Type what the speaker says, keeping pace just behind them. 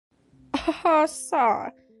Saw.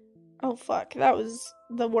 Oh fuck, that was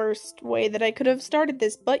the worst way that I could have started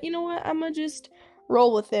this, but you know what? I'ma just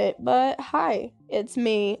roll with it. But hi, it's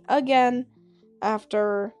me again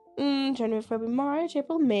after January, February, March,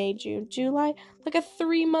 April, May, June, July, like a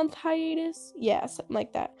 3-month hiatus. Yeah, something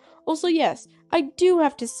like that. Also, yes, I do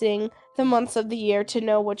have to sing the months of the year to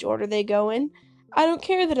know which order they go in. I don't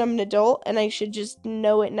care that I'm an adult and I should just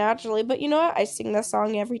know it naturally, but you know what? I sing that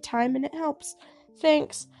song every time and it helps.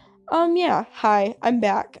 Thanks. Yeah, hi, I'm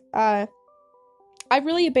back. I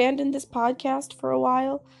really abandoned this podcast for a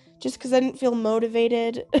while just because I didn't feel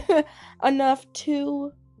motivated enough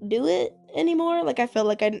to do it anymore. Like, I felt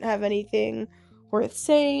like I didn't have anything worth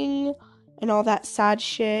saying and all that sad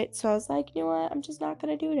shit. So I was like, you know what? I'm just not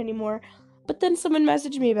gonna do it anymore. But then someone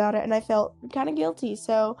messaged me about it and I felt kind of guilty.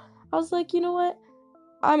 So I was like, you know what?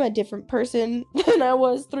 I'm a different person than I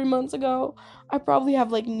was 3 months ago. I probably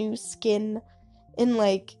have like new skin and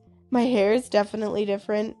like my hair is definitely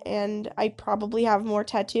different and I probably have more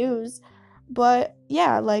tattoos. But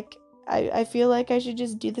yeah, like I feel like I should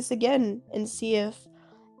just do this again and see if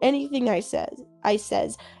anything anything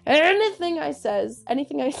I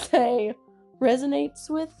say resonates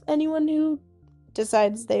with anyone who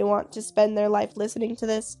decides they want to spend their life listening to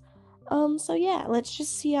this. So yeah, let's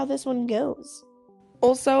just see how this one goes.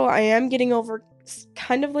 Also, I am getting over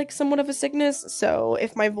kind of like somewhat of a sickness, so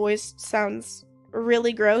if my voice sounds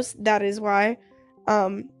really gross, that is why.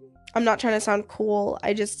 Um, I'm not trying to sound cool.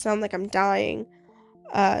 I just sound like I'm dying.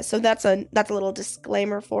 So that's a little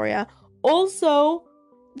disclaimer for you. Also,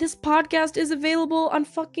 this podcast is available on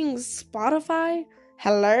fucking Spotify.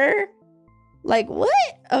 Hello? Like what?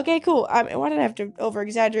 Okay, cool. I mean, why did I have to over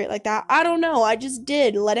exaggerate like that? I don't know. I just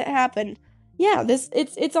did. Let it happen. Yeah,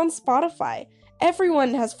 it's on Spotify.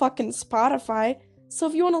 Everyone has fucking Spotify. So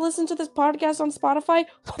if you want to listen to this podcast on Spotify,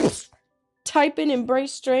 type in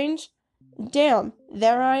Embrace Strange. Damn,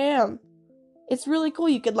 there I am. It's really cool.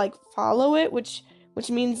 You could like follow it, which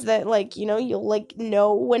means that like, you know, you'll like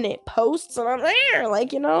know when it posts and I'm there,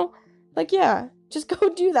 like, you know? Like yeah, just go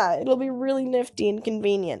do that. It'll be really nifty and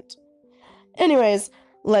convenient. Anyways,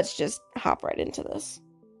 let's just hop right into this.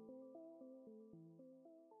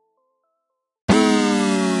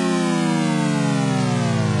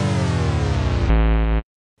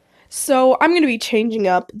 So, I'm going to be changing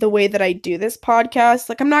up the way that I do this podcast.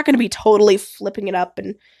 Like, I'm not going to be totally flipping it up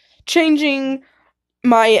and changing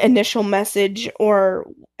my initial message or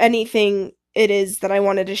anything it is that I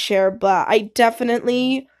wanted to share, but I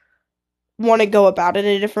definitely want to go about it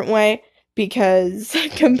a different way because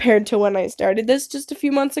compared to when I started this just a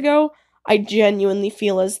few months ago, I genuinely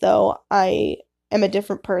feel as though I am a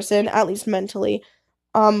different person, at least mentally.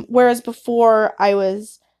 Whereas before I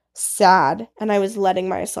was sad and I was letting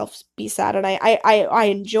myself be sad and I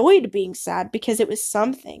enjoyed being sad because it was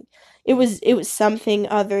something. It was something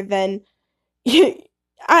other than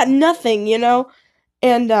nothing, you know?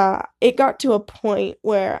 And it got to a point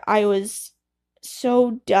where I was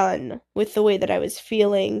so done with the way that I was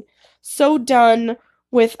feeling, so done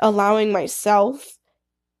with allowing myself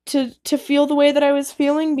to feel the way that I was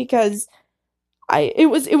feeling because it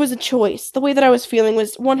was a choice. The way that I was feeling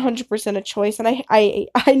was 100% a choice, and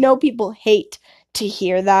I know people hate to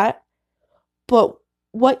hear that, but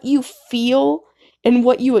what you feel and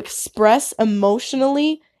what you express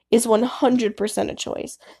emotionally is 100% a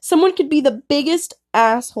choice. Someone could be the biggest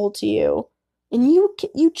asshole to you and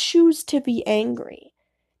you choose to be angry.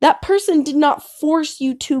 That person did not force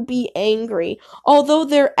you to be angry, although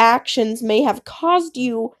their actions may have caused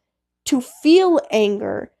you to feel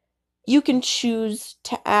anger. You can choose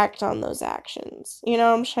to act on those actions. You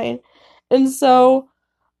know what I'm saying? And so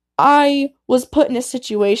I was put in a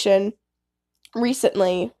situation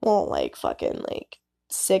recently, well, like fucking like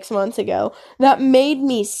 6 months ago, that made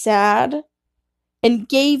me sad and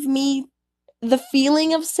gave me the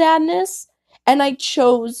feeling of sadness. And I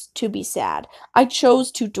chose to be sad. I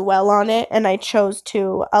chose to dwell on it and I chose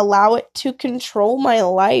to allow it to control my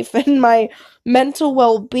life and my mental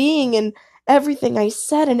well being and everything I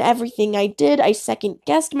said and everything I did. I second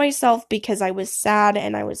guessed myself because I was sad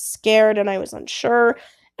and I was scared and I was unsure.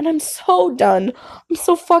 And I'm so done. I'm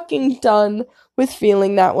so fucking done with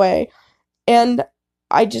feeling that way. And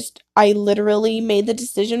I literally made the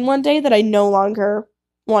decision one day that I no longer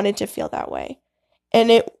wanted to feel that way. And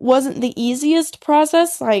it wasn't the easiest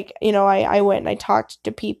process. Like, you know, I went and I talked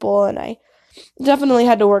to people and I definitely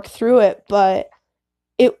had to work through it, but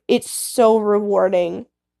it's so rewarding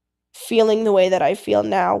feeling the way that I feel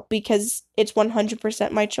now because it's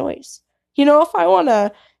 100% my choice. You know, if I want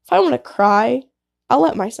to cry, I'll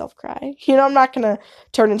let myself cry. You know, I'm not going to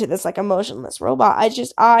turn into this like emotionless robot.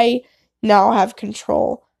 I now have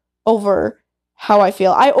control over how I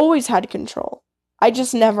feel. I always had control. I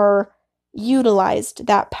just never utilized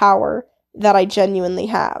that power that I genuinely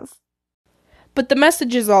have. But the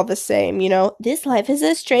message is all the same, This life is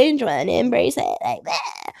a strange one. Embrace it. Like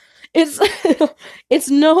that. It's it's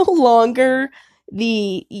no longer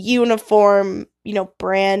the uniform,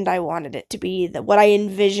 brand I wanted it to be, what I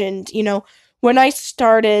envisioned, when I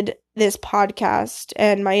started this podcast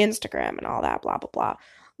and my Instagram and all that, blah blah blah.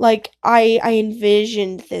 Like I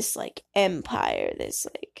envisioned this like empire, this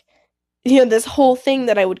like this whole thing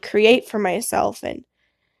that I would create for myself, and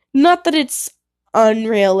not that it's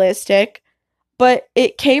unrealistic, but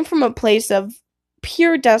it came from a place of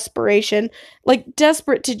pure desperation, like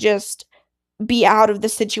desperate to just be out of the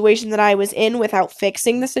situation that I was in without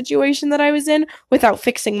fixing the situation that I was in, without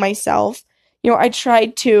fixing myself. I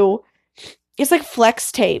tried to, it's like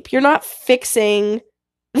flex tape. You're not fixing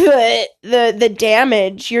the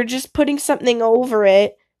damage. You're just putting something over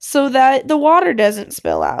it so that the water doesn't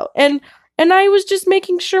spill out. And I was just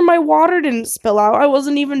making sure my water didn't spill out. I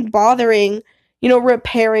wasn't even bothering,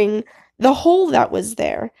 repairing the hole that was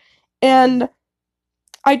there. And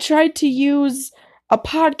I tried to use a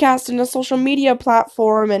podcast and a social media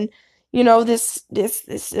platform and this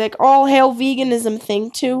like all hail veganism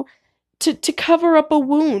thing to cover up a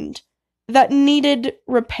wound that needed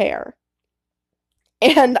repair.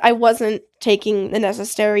 And I wasn't taking the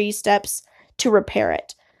necessary steps to repair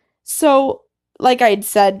it. So, like I'd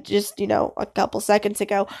said just, a couple seconds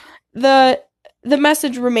ago, the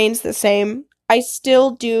message remains the same. I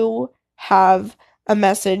still do have a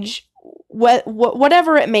message,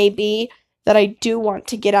 whatever it may be, that I do want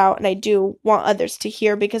to get out and I do want others to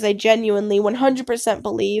hear, because I genuinely 100%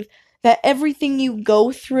 believe that everything you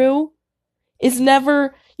go through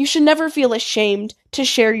you should never feel ashamed to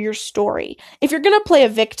share your story. If you're gonna play a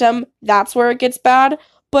victim, that's where it gets bad.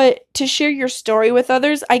 But to share your story with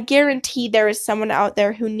others, I guarantee there is someone out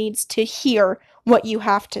there who needs to hear what you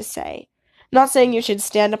have to say. Not saying you should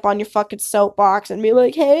stand up on your fucking soapbox and be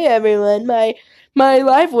like, hey everyone, my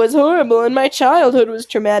life was horrible and my childhood was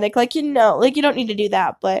traumatic. Like, you don't need to do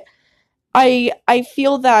that. But I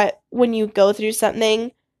feel that when you go through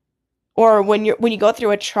something, or when you go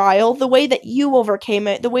through a trial, the way that you overcame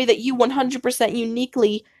it, the way that you 100%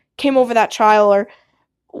 uniquely came over that trial, or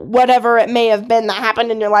whatever it may have been that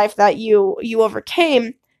happened in your life that you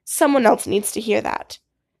overcame, someone else needs to hear that.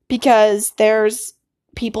 Because there's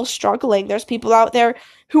people struggling. There's people out there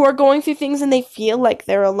who are going through things and they feel like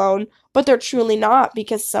they're alone, but they're truly not,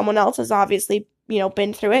 because someone else has obviously,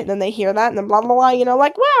 been through it, and then they hear that and then blah blah blah,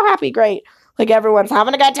 like, wow, happy, great. Like everyone's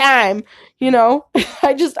having a good time,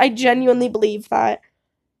 I genuinely believe that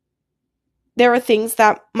there are things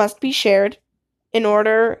that must be shared in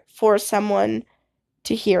order for someone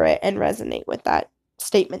to hear it and resonate with that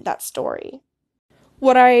statement, that story.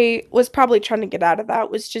 What I was probably trying to get out of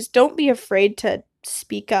that was just don't be afraid to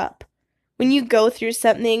speak up. When you go through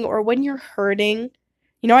something or when you're hurting,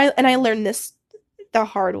 I learned this the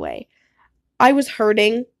hard way. I was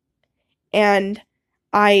hurting and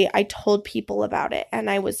I told people about it, and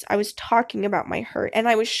I was talking about my hurt, and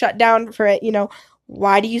I was shut down for it.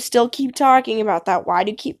 Why do you still keep talking about that? Why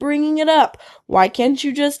do you keep bringing it up? Why can't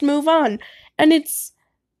you just move on? And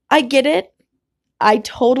I get it. I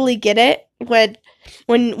totally get it.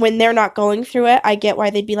 When they're not going through it, I get why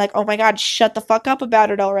they'd be like, oh my god, shut the fuck up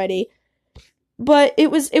about it already. But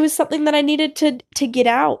it was something that I needed to get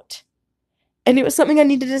out. And it was something I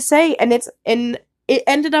needed to say, and it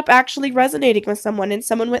ended up actually resonating with someone, and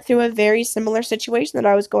someone went through a very similar situation that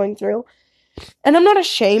I was going through. And I'm not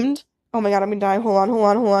ashamed. Oh my god, I'm gonna die. Hold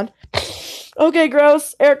on. Okay,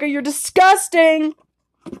 gross. Erica, you're disgusting.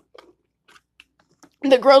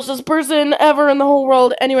 The grossest person ever in the whole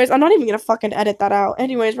world. Anyways, I'm not even gonna fucking edit that out.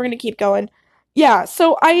 Anyways, we're gonna keep going. Yeah,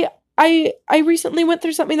 so I recently went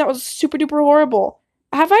through something that was super duper horrible.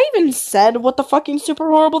 Have I even said what the fucking super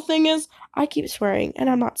horrible thing is? I keep swearing, and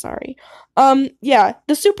I'm not sorry. Yeah,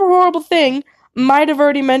 the super horrible thing, might have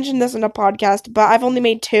already mentioned this in a podcast, but I've only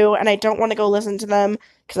made 2, and I don't want to go listen to them,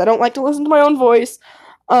 because I don't like to listen to my own voice.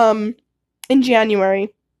 In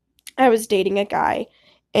January, I was dating a guy,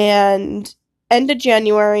 and end of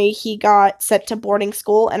January, he got sent to boarding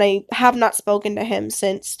school, and I have not spoken to him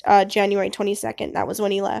since January 22nd. That was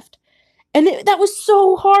when he left. And that was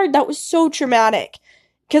so hard. That was so traumatic.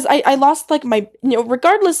 Because I lost, like, my,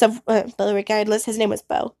 regardless of, regardless, his name was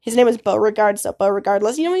Bo. His name was Beauregard, so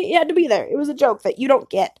Beauregardless, he had to be there. It was a joke that you don't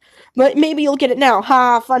get. But maybe you'll get it now.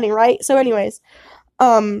 Ha, funny, right? So anyways,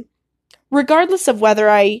 regardless of whether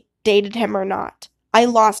I dated him or not, I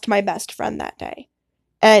lost my best friend that day.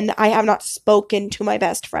 And I have not spoken to my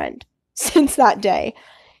best friend since that day.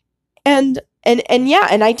 And And yeah,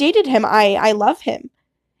 and I dated him. I love him.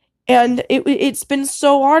 And it's been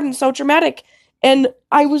so hard and so traumatic. And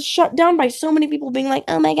I was shut down by so many people being like,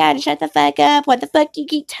 "Oh my god, shut the fuck up. What the fuck do you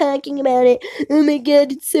keep talking about it? Oh my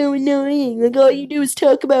god, it's so annoying. Like all you do is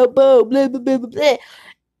talk about Bo, blah blah blah blah blah."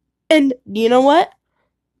 And you know what?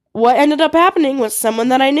 What ended up happening was someone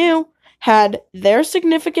that I knew had their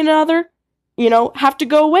significant other, have to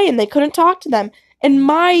go away and they couldn't talk to them. And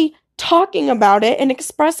my talking about it and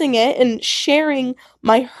expressing it and sharing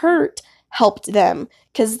my hurt helped them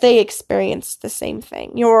because they experienced the same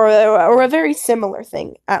thing, or a very similar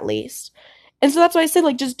thing at least. And so that's why I said,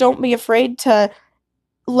 like, just don't be afraid to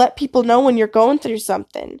let people know when you're going through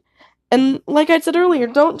something. And like I said earlier,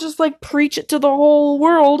 don't just like preach it to the whole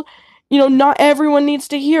world. Not everyone needs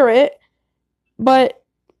to hear it, but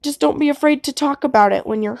just don't be afraid to talk about it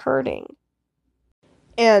when you're hurting.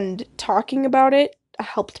 And talking about it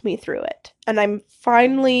helped me through it. And I'm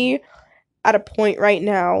finally at a point right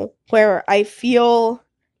now where I feel,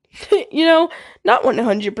 not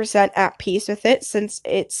 100% at peace with it, since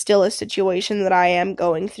it's still a situation that I am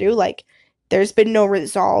going through. Like, there's been no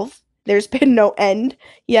resolve, there's been no end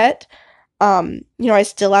yet. I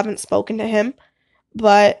still haven't spoken to him,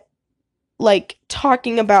 but like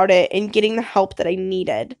talking about it and getting the help that I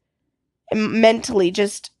needed mentally,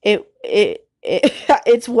 just it's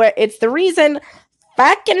the reason,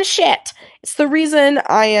 fucking shit. It's the reason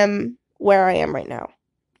I am where I am right now,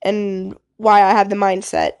 and why I have the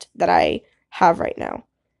mindset that I have right now.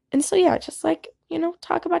 And so yeah, just like,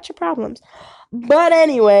 talk about your problems. But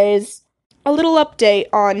anyways, a little update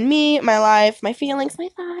on me, my life, my feelings, my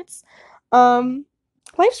thoughts. Um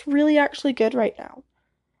Life's really actually good right now.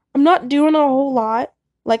 I'm not doing a whole lot.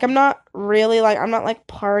 Like, I'm not like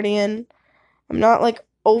partying. I'm not like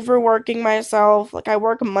overworking myself. Like, I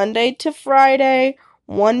work Monday to Friday,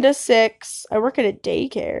 1 to 6. I work at a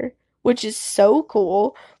daycare, which is so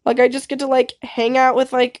cool. Like, I just get to like hang out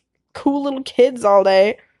with like cool little kids all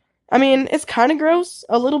day. I mean, it's kind of gross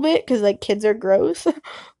a little bit because like kids are gross,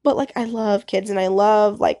 but like I love kids and I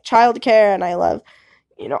love like childcare and I love,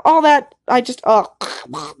 all that. I just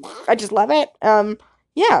love it.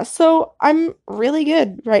 Yeah, so I'm really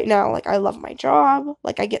good right now. Like, I love my job.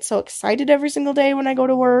 Like, I get so excited every single day when I go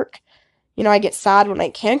to work. I get sad when I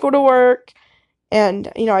can't go to work.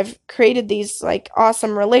 And, I've created these like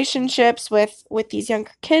awesome relationships with these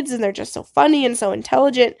younger kids, and they're just so funny and so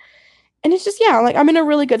intelligent. And it's just, yeah, like I'm in a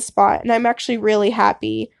really good spot and I'm actually really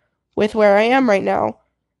happy with where I am right now.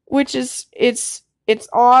 Which is it's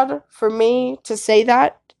odd for me to say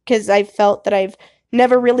that because I felt that I've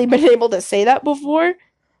never really been able to say that before,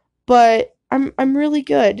 but I'm really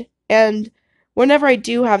good. And whenever I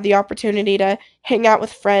do have the opportunity to hang out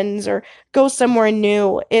with friends or go somewhere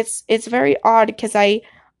new, it's very odd because I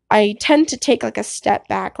tend to take like a step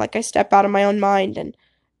back, like I step out of my own mind and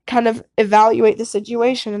kind of evaluate the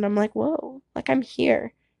situation, and I'm like, "Whoa, like I'm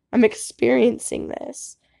here. I'm experiencing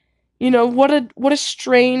this." What a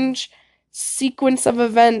strange sequence of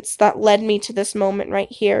events that led me to this moment right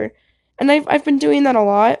here. And I've been doing that a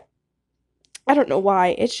lot. I don't know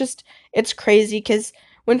why. It's crazy because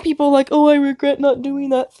when people are like, "Oh, I regret not doing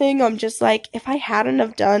that thing," I'm just like, if I hadn't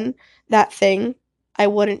have done that thing, I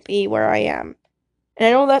wouldn't be where I am. And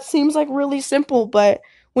I know that seems like really simple, but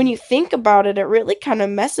when you think about it, it really kind of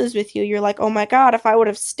messes with you. You're like, "Oh my god, if I would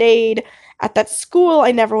have stayed at that school,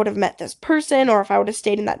 I never would have met this person, or if I would have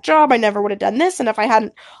stayed in that job, I never would have done this, and if I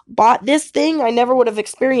hadn't bought this thing, I never would have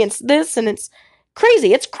experienced this." And it's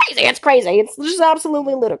crazy. It's crazy. It's crazy. It's just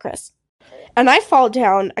absolutely ludicrous. And I fall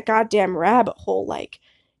down a goddamn rabbit hole. Like,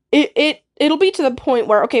 it'll be to the point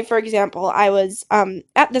where, okay, for example, I was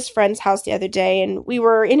at this friend's house the other day, and we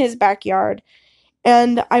were in his backyard,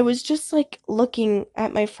 and I was just like looking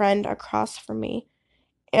at my friend across from me,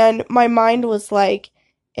 and my mind was like,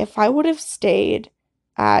 if I would have stayed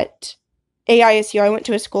at AISU, I went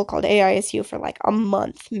to a school called AISU for like a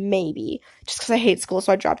month, maybe, just because I hate school,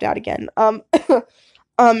 so I dropped out again.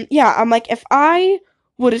 Yeah, I'm like, if I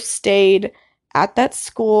would have stayed at that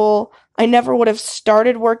school, I never would have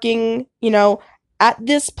started working, at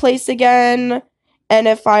this place again. And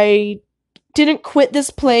if I didn't quit this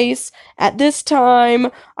place at this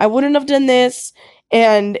time, I wouldn't have done this.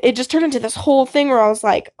 And it just turned into this whole thing where I was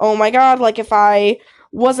like, oh my god, like if I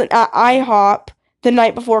wasn't at IHOP the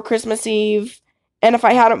night before Christmas Eve, and if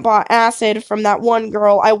I hadn't bought acid from that one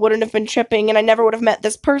girl, I wouldn't have been tripping and I never would have met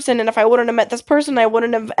this person. And if I wouldn't have met this person, I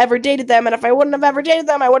wouldn't have ever dated them. And if I wouldn't have ever dated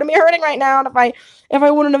them, I wouldn't be hurting right now. And if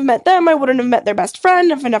I wouldn't have met them, I wouldn't have met their best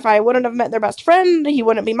friend. If I wouldn't have met their best friend, he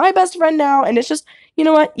wouldn't be my best friend now. And it's just, you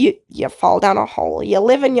know what? You fall down a hole. You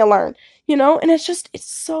live and you learn, And it's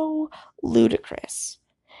so ludicrous.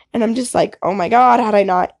 And I'm just like, oh my God, had I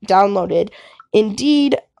not downloaded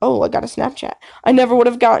Indeed, oh, I got a Snapchat. I never would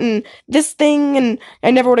have gotten this thing, and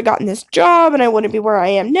I never would have gotten this job, and I wouldn't be where I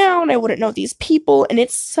am now, and I wouldn't know these people, and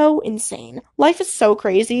it's so insane. Life is so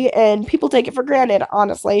crazy, and people take it for granted,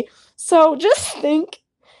 honestly. So just think,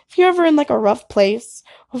 if you're ever in like a rough place,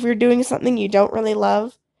 or if you're doing something you don't really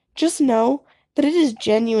love, just know that it is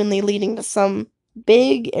genuinely leading to some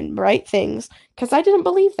big and bright things, because I didn't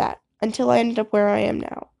believe that until I ended up where I am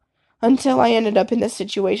now. Until I ended up in the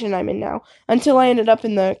situation I'm in now. Until I ended up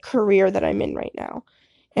in the career that I'm in right now.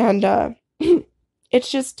 And it's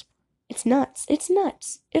just, it's nuts. It's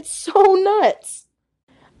nuts. It's so nuts.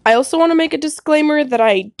 I also want to make a disclaimer that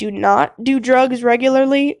I do not do drugs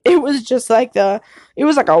regularly. It was like a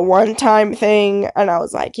one-time thing, and I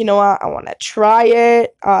was like, you know what, I want to try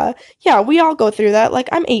it. Yeah, we all go through that. Like,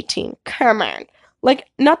 I'm 18. Come on. Like,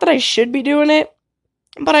 not that I should be doing it,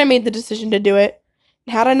 but I made the decision to do it.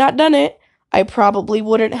 Had I not done it, I probably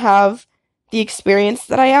wouldn't have the experience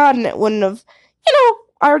that I had, and it wouldn't have, I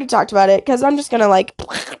already talked about it, because I'm just gonna, like,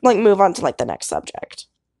 move on to, like, the next subject.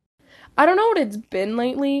 I don't know what it's been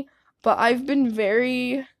lately, but I've been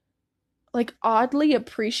very, like, oddly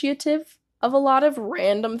appreciative of a lot of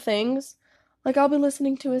random things. Like, I'll be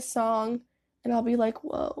listening to a song, and I'll be like,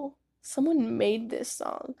 whoa, someone made this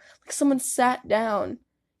song. Like, someone sat down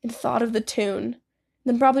and thought of the tune,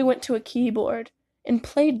 then probably went to a keyboard and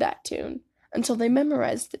played that tune until they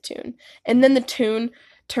memorized the tune. And then the tune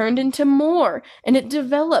turned into more, and it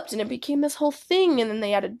developed, and it became this whole thing, and then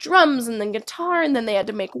they added drums, and then guitar, and then they had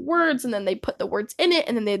to make words, and then they put the words in it,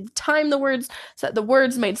 and then they had to time the words so that the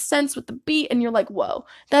words made sense with the beat, and you're like, whoa,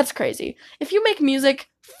 that's crazy. If you make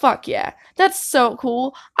music, fuck yeah. That's so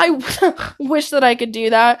cool. I wish that I could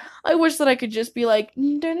do that. I wish that I could just be like, I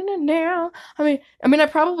mean, I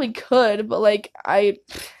probably could, but like, I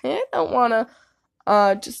don't wanna,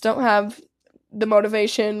 just don't have the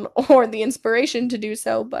motivation or the inspiration to do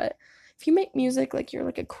so. But if you make music, like, you're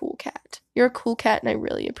like a cool cat. You're a cool cat, and I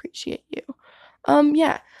really appreciate you.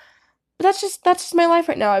 Yeah. But that's just my life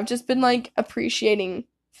right now. I've just been like appreciating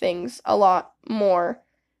things a lot more,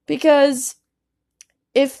 because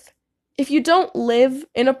if if you don't live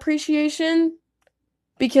in appreciation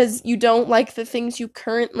because you don't like the things you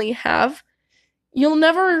currently have, you'll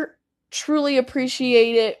never truly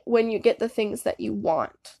appreciate it when you get the things that you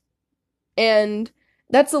want. And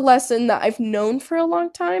that's a lesson that I've known for a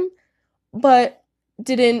long time, but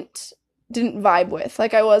didn't didn't vibe with.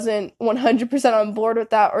 Like, I wasn't 100% on board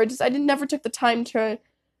with that, or just I didn't never took the time to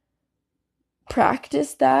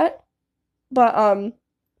practice that. But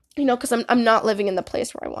cuz I'm not living in the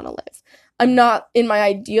place where I want to live. I'm not in my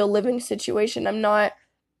ideal living situation. I'm not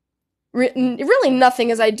really nothing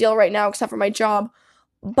is ideal right now except for my job,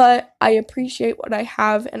 but I appreciate what I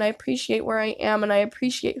have, and I appreciate where I am, and I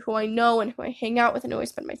appreciate who I know and who I hang out with and who I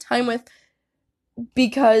spend my time with,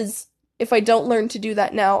 because if I don't learn to do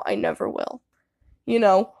that now, I never will.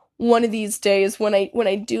 One of these days when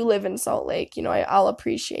I do live in Salt Lake, I'll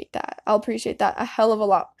appreciate that. I'll appreciate that a hell of a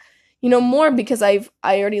lot, more, because I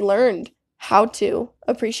already learned how to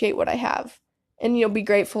appreciate what I have, and be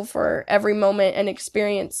grateful for every moment and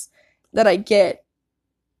experience that I get.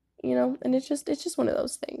 And it's just one of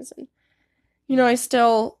those things. And I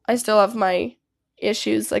still have my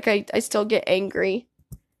issues. Like, I still get angry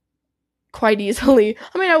quite easily.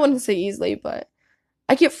 I mean, I wouldn't say easily, but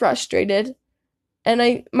I get frustrated.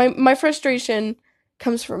 And my frustration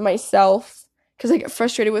comes from myself, because I get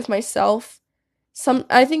frustrated with myself.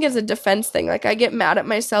 I think it's a defense thing. Like, I get mad at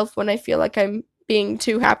myself when I feel like I'm being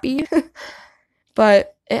too happy.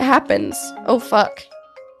 But it happens. Oh fuck.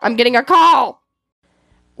 I'm getting a call.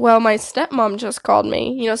 Well, my stepmom just called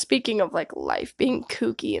me. Speaking of like life being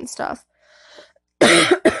kooky and stuff.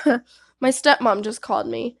 My stepmom just called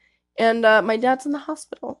me, and my dad's in the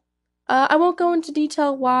hospital. I won't go into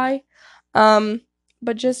detail why,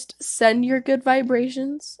 but just send your good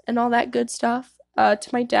vibrations and all that good stuff to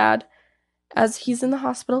my dad as he's in the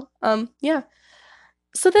hospital. Yeah.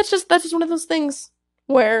 So that's just one of those things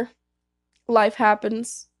where life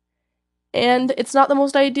happens, and it's not the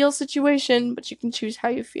most ideal situation, but you can choose how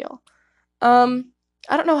you feel. I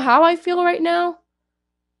don't know how I feel right now.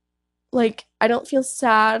 Like, I don't feel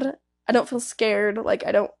sad. I don't feel scared. Like,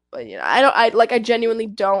 I genuinely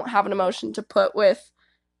don't have an emotion to put with,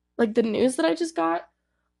 like, the news that I just got.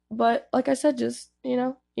 But, like I said, just,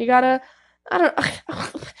 you gotta, I don't,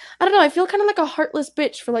 I don't know, I feel kind of like a heartless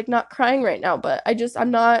bitch for, like, not crying right now, but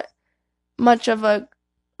I'm not much of a,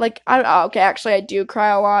 like, okay, actually, I do cry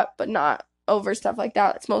a lot, but not over stuff like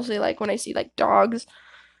that. It's mostly, like, when I see, like, dogs,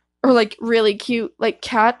 or, like, really cute, like,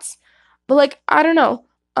 cats. But, like, I don't know.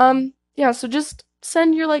 Yeah, so just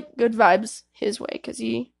send your like good vibes his way because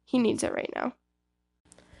he needs it right now.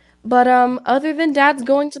 But other than dad's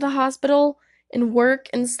going to the hospital and work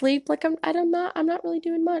and sleep, like I'm not really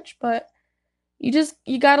doing much, but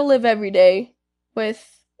you gotta live every day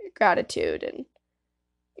with gratitude and,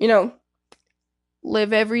 you know,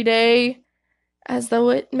 live every day as though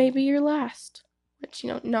it may be your last. Which,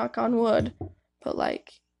 knock on wood. But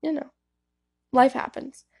like, life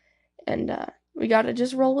happens. And we gotta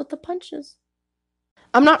just roll with the punches.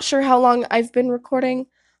 I'm not sure how long I've been recording.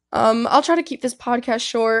 I'll try to keep this podcast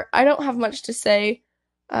short. I don't have much to say.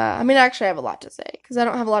 Actually, I have a lot to say because I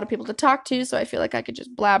don't have a lot of people to talk to, so I feel like I could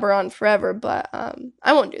just blabber on forever, but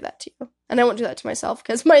I won't do that to you. And I won't do that to myself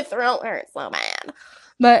because my throat hurts so bad.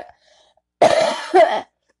 But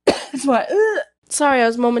that's why. Sorry, I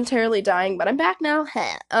was momentarily dying, but I'm back now.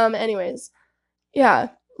 Anyways, yeah,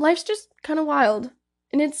 life's just kind of wild,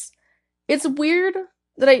 and it's weird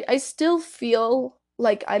that I still feel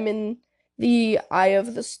like I'm in the eye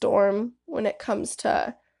of the storm when it comes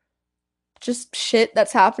to just shit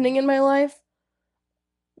that's happening in my life.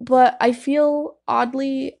 But I feel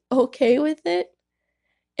oddly okay with it.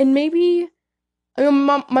 And maybe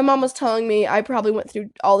my mom was telling me I probably went through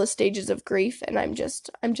all the stages of grief and I'm just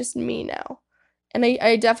me now. And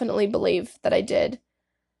I definitely believe that I did.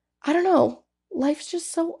 I don't know. Life's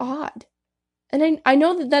just so odd. And I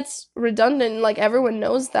know that that's redundant, like everyone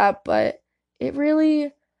knows that, but it really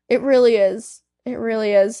is. It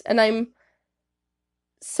really is. And I'm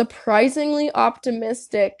surprisingly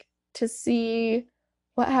optimistic to see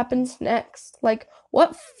what happens next. Like,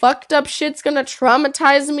 what fucked up shit's gonna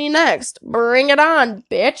traumatize me next? Bring it on,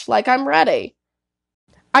 bitch. Like, I'm ready.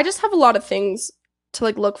 I just have a lot of things to,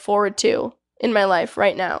 like, look forward to in my life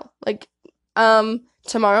right now. Like,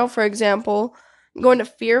 tomorrow, for example, I'm going to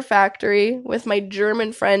Fear Factory with my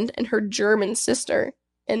German friend and her German sister.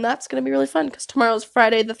 And that's gonna be really fun because tomorrow's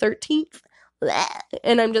Friday the 13th.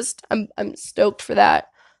 And I'm stoked for that.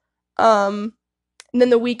 And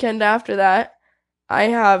then the weekend after that, I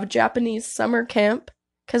have Japanese summer camp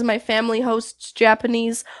because my family hosts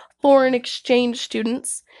Japanese foreign exchange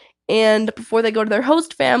students. And before they go to their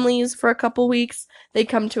host families for a couple weeks, they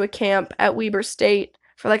come to a camp at Weber State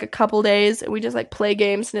for like a couple days and we just like play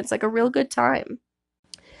games and it's like a real good time.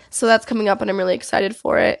 So that's coming up and I'm really excited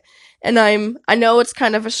for it. And I know it's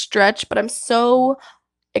kind of a stretch, but I'm so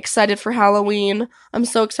excited for Halloween. I'm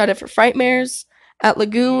so excited for Frightmares at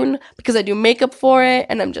Lagoon because I do makeup for it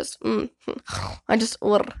and I love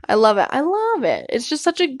it. I love it. It's just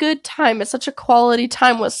such a good time. It's such a quality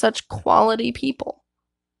time with such quality people.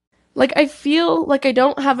 Like, I feel like I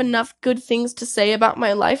don't have enough good things to say about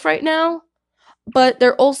my life right now, but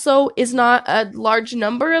there also is not a large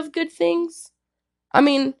number of good things.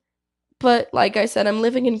 But like I said, I'm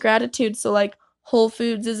living in gratitude, so like Whole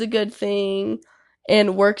Foods is a good thing,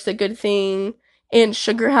 and work's a good thing, and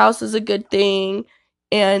Sugar House is a good thing,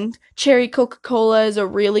 and Cherry Coca-Cola is a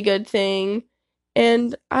really good thing.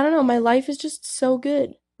 And I don't know, my life is just so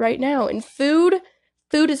good right now. And food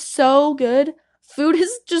is so good. Food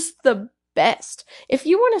is just the best. If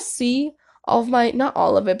you want to see all of my, not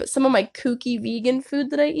all of it, but some of my kooky vegan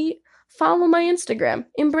food that I eat, follow my Instagram,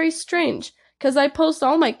 Embrace Strange, because I post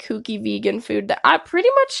all my kooky vegan food that I pretty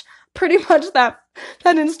much that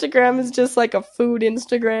Instagram is just like a food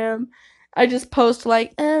Instagram. I just post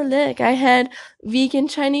like, oh look, I had vegan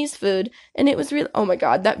Chinese food and it was really, oh my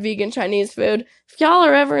god, that vegan Chinese food. If y'all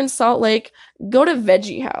are ever in Salt Lake, go to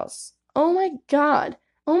Veggie House. Oh my god.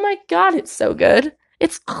 Oh my god, it's so good.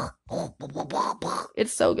 It's so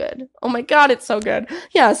good. Oh my god, it's so good.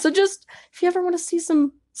 Yeah, so just if you ever want to see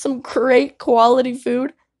some great quality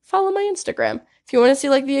food, follow my Instagram. If you want to see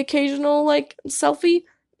like the occasional like selfie,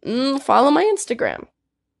 follow my Instagram.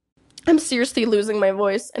 I'm seriously losing my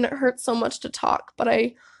voice and it hurts so much to talk, but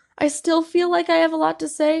I still feel like I have a lot to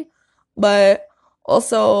say, but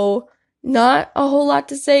also not a whole lot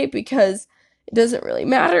to say because it doesn't really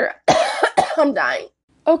matter. I'm dying.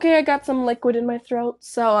 Okay, I got some liquid in my throat,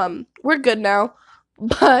 so we're good now.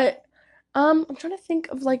 But I'm trying to think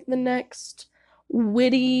of like the next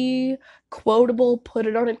witty, quotable, put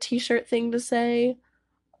it on a t-shirt thing to say,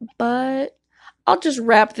 but I'll just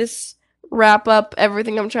wrap up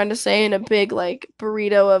everything I'm trying to say in a big like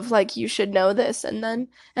burrito of like you should know this and then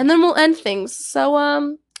we'll end things.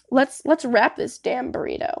 So let's wrap this damn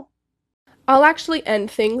burrito. I'll actually end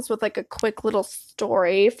things with like a quick little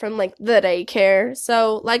story from like the daycare.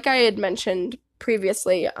 So like I had mentioned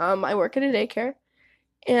previously, I work at a daycare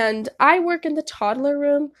and I work in the toddler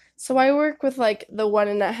room. So I work with like the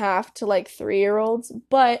 1.5 to like 3-year-olds,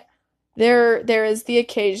 but there is the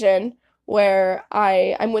occasion where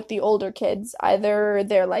I'm with the older kids. Either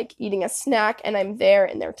they're like eating a snack and I'm there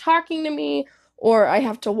and they're talking to me, or I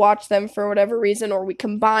have to watch them for whatever reason, or we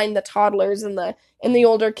combine the toddlers and the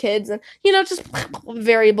older kids, and just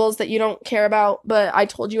variables that you don't care about, but I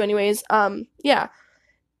told you anyways. Yeah.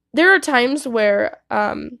 There are times where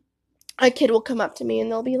a kid will come up to me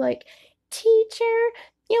and they'll be like, "Teacher,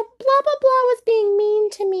 blah blah blah was being mean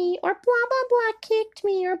to me, or blah blah blah kicked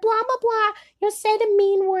me, or blah blah blah, said a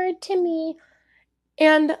mean word to me."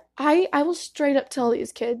 And I will straight up tell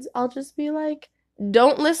these kids, I'll just be like,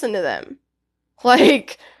 "Don't listen to them."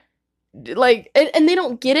 Like and they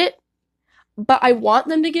don't get it, but I want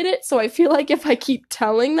them to get it, so I feel like if I keep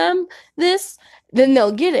telling them this, then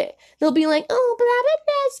they'll get it. They'll be like, "Oh, blah blah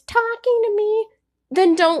is talking to me."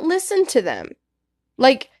 Then don't listen to them.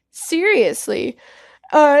 Like, seriously.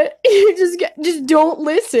 You just don't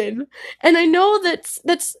listen. And I know that's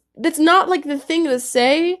not like the thing to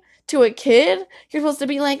say to a kid. You're supposed to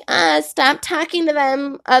be like, stop talking to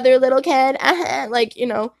them, other little kid. Like,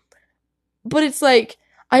 but it's like,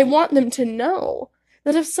 I want them to know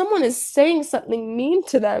that if someone is saying something mean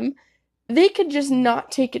to them, they could just not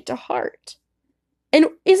take it to heart. And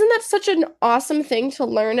isn't that such an awesome thing to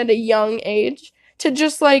learn at a young age? To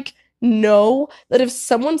just like know that if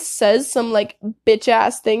someone says some like bitch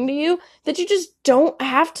ass thing to you, that you just don't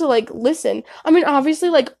have to like listen. I mean, obviously,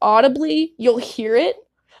 like audibly, you'll hear it,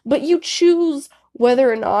 but you choose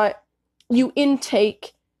whether or not you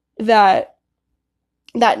intake that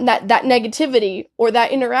negativity or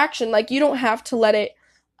that interaction. Like, you don't have to let it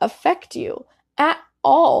affect you at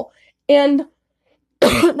all. And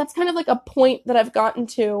that's kind of like a point that I've gotten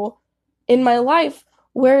to in my life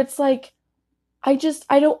where it's like, I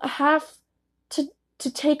don't have to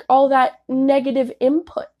take all that negative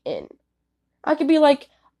input in. I could be like,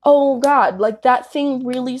 "Oh God, like that thing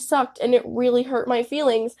really sucked and it really hurt my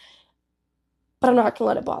feelings," but I'm not gonna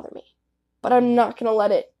let it bother me. But I'm not gonna let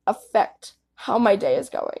it affect how my day is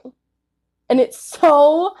going. And it's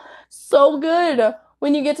so, so good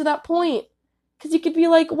when you get to that point. Because you could be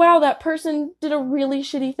like, "Wow, that person did a really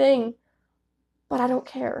shitty thing, but I don't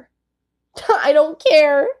care." I don't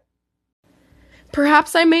care.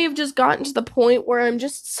 Perhaps I may have just gotten to the point where I'm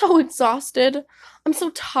just so exhausted. I'm so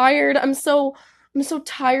tired. I'm so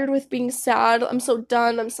tired with being sad. I'm so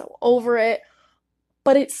done. I'm so over it.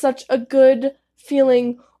 But it's such a good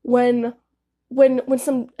feeling when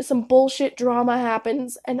some bullshit drama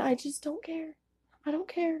happens and I just don't care. I don't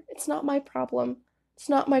care. It's not my problem. It's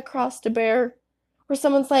not my cross to bear. Where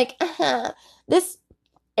someone's like, this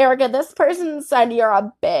Erica, this person said you're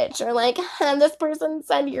a bitch, or like, this person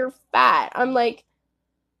said you're fat. I'm like,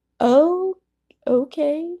 "Oh,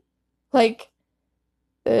 okay." Like,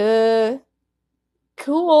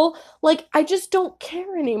 cool. Like, I just don't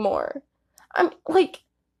care anymore. I'm like,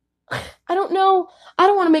 I don't know. I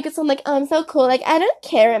don't want to make it sound like, "Oh, I'm so cool. Like, I don't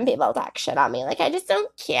care when people talk shit on me. Like, I just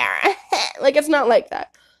don't care." Like, it's not like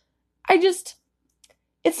that.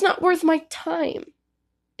 It's not worth my time.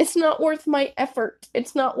 It's not worth my effort.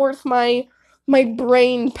 It's not worth my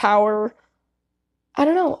brain power. I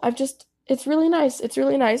don't know. It's really nice. It's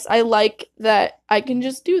really nice. I like that I can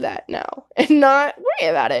just do that now and not worry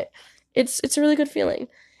about it. It's a really good feeling.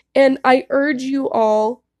 And I urge you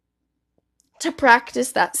all to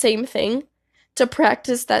practice that same thing, to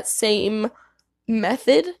practice that same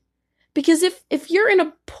method. Because if you're in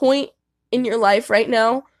a point in your life right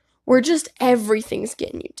now where just everything's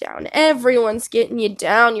getting you down, everyone's getting you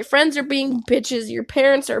down, your friends are being bitches, your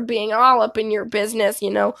parents are being all up in your business,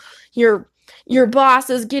 your boss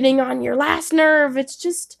is getting on your last nerve, it's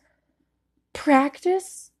just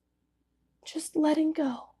practice just letting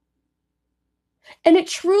go. And it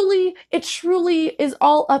truly is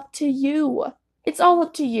all up to you. It's all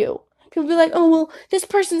up to you. People be like, "Oh, well, this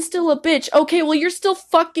person's still a bitch." Okay, well, you're still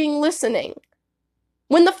fucking listening.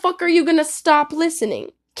 When the fuck are you gonna stop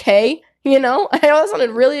listening? Okay? I know that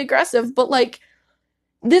sounded really aggressive, but like,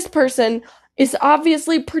 this person is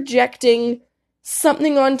obviously projecting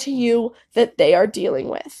something onto you that they are dealing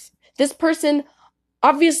with. This person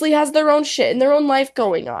obviously has their own shit and their own life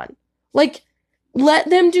going on. Like, let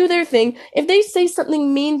them do their thing. If they say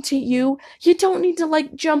something mean to you, you don't need to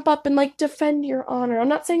like jump up and like defend your honor. I'm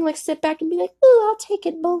not saying like sit back and be like, "Ooh, I'll take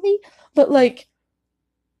it, bully." But like,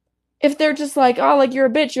 if they're just like, "Oh, like you're a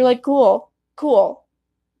bitch," you're like, cool.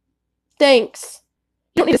 Thanks.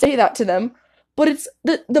 You don't need to say that to them. But it's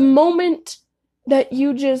the moment that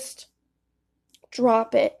you just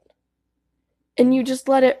drop it and you just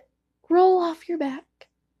let it roll off your back.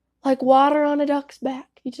 Like water on a duck's back.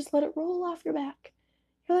 You just let it roll off your back.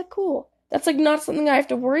 You're like, cool. That's like not something I have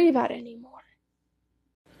to worry about anymore.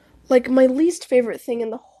 Like, my least favorite thing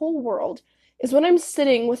in the whole world is when I'm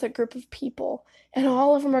sitting with a group of people and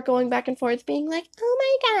all of them are going back and forth being like, oh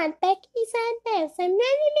my god, Becky said this, and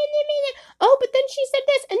oh, but then she said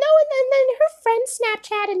this, and no, and then her friend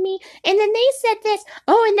Snapchatted me, and then they said this,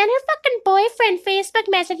 oh, and then her fucking boyfriend Facebook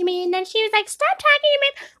messaged me, and then she was like, stop talking to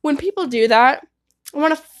me. When people do that, I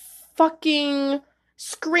want to fucking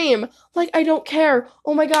scream. Like, I don't care.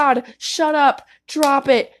 Oh my god, shut up, drop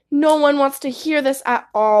it. No one wants to hear this at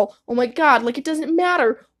all. Oh my god, like, it doesn't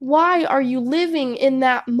matter. Why are you living in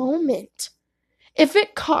that moment? If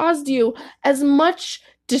it caused you as much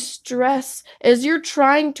distress as you're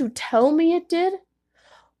trying to tell me it did,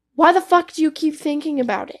 why the fuck do you keep thinking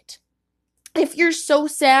about it? If you're so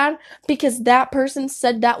sad because that person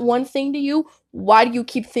said that one thing to you, why do you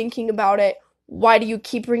keep thinking about it? Why do you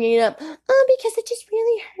keep bringing it up? Oh, because it just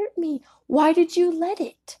really hurt me. Why did you let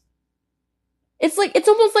it? It's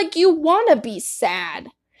almost like you want to be sad.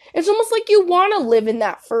 It's almost like you want to live in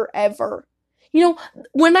that forever. You know,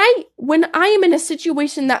 when I am in a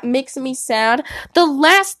situation that makes me sad, the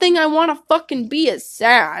last thing I want to fucking be is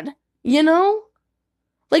sad. You know?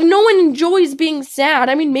 Like, no one enjoys being sad.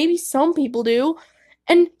 I mean, maybe some people do.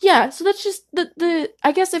 And yeah, so that's just the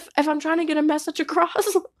I guess if I'm trying to get a message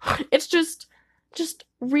across, it's just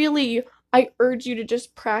really, I urge you to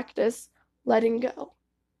just practice letting go.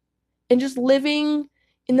 And just living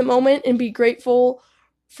in the moment and be grateful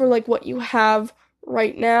for, like, what you have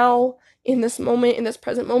right now, in this moment, in this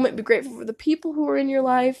present moment. Be grateful for the people who are in your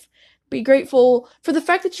life. Be grateful for the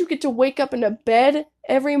fact that you get to wake up in a bed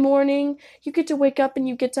every morning. You get to wake up and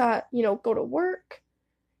you get to, go to work.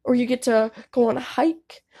 Or you get to go on a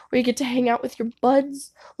hike. Or you get to hang out with your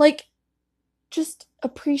buds. Like, just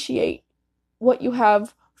appreciate what you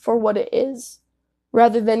have for what it is,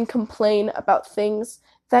 rather than complain about things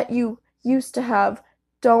that you used to have,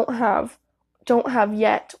 don't have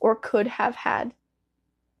yet, or could have had.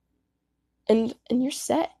 And you're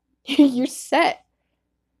set. You're set.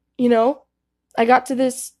 I got to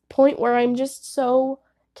this point where I'm just so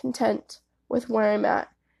content with where I'm at,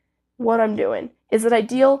 what I'm doing. Is it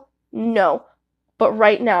ideal? No. But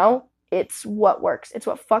right now, it's what works. It's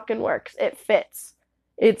what fucking works. It fits.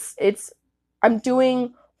 I'm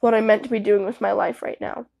doing what I'm meant to be doing with my life right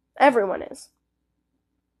now. Everyone is.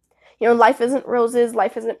 Life isn't roses,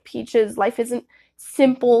 life isn't peaches, life isn't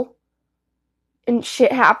simple, and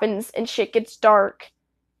shit happens, and shit gets dark.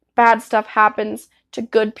 Bad stuff happens to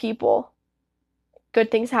good people. Good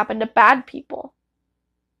things happen to bad people.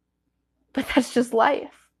 But that's just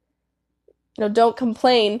life. Don't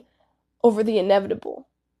complain over the inevitable.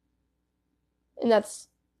 And that's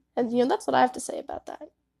what I have to say about that.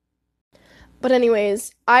 But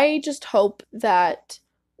anyways, I just hope that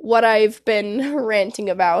what I've been ranting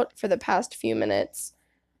about for the past few minutes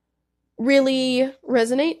really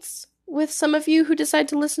resonates with some of you who decide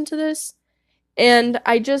to listen to this. And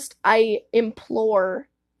I implore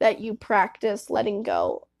that you practice letting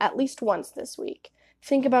go at least once this week.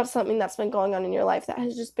 Think about something that's been going on in your life that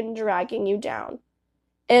has just been dragging you down.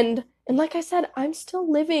 And like I said, I'm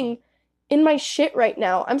still living in my shit right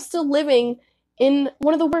now. I'm still living in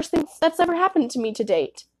one of the worst things that's ever happened to me to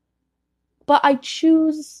date. But I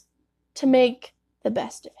choose to make the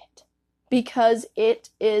best of it, because it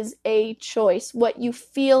is a choice. What you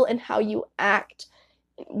feel and how you act,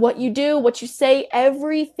 what you do, what you say,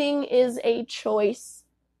 everything is a choice.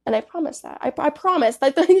 And I promise that. I promise.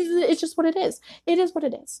 It's just what it is. It is what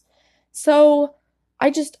it is. So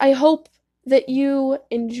I hope that you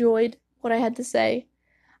enjoyed what I had to say.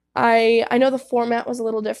 I know the format was a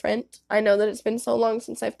little different. I know that it's been so long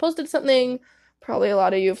since I've posted something. Probably a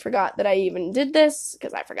lot of you forgot that I even did this,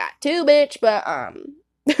 because I forgot too, bitch. But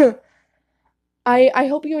I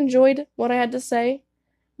hope you enjoyed what I had to say,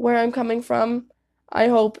 where I'm coming from. I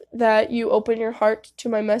hope that you open your heart to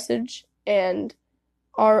my message and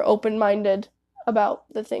are open-minded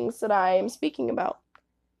about the things that I am speaking about,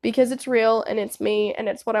 because it's real and it's me and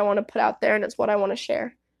it's what I want to put out there and it's what I want to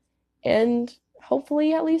share. And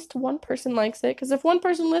hopefully at least one person likes it, because if one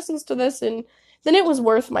person listens to this, then it was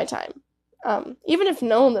worth my time. Even if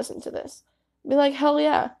no one listened to this, I'd be like, hell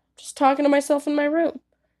yeah, just talking to myself in my room.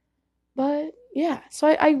 But yeah, so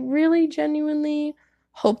I really genuinely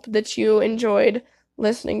hope that you enjoyed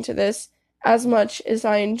listening to this as much as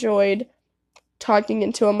I enjoyed talking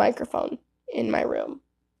into a microphone in my room.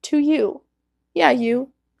 To you. Yeah, you.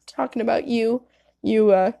 Talking about you.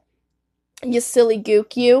 You silly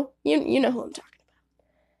gook, you know who I'm talking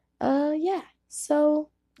about. Yeah. So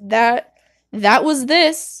that was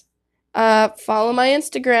this. Follow my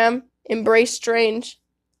Instagram, Embrace Strange.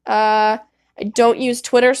 I don't use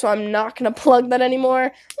Twitter, so I'm not gonna plug that anymore.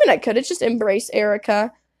 I mean, I could. It's just Embrace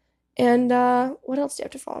Erica. And what else do you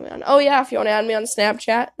have to follow me on? Oh yeah, if you want to add me on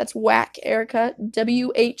Snapchat, that's Whack Erica,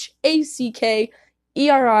 WHACKERIKA.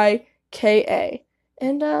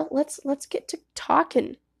 And let's get to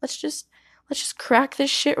talking. Let's just crack this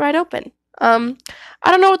shit right open. I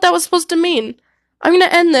don't know what that was supposed to mean. I'm gonna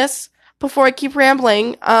end this before I keep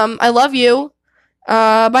rambling. I love you.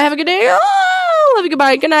 Bye. Have a good day. Oh, love you.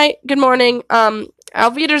 Goodbye. Good night. Good morning.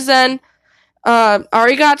 Auf Wiedersehen.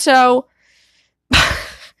 Arigato.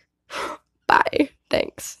 Bye.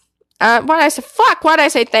 Thanks. Why did I say fuck? Why did I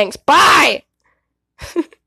say thanks? Bye!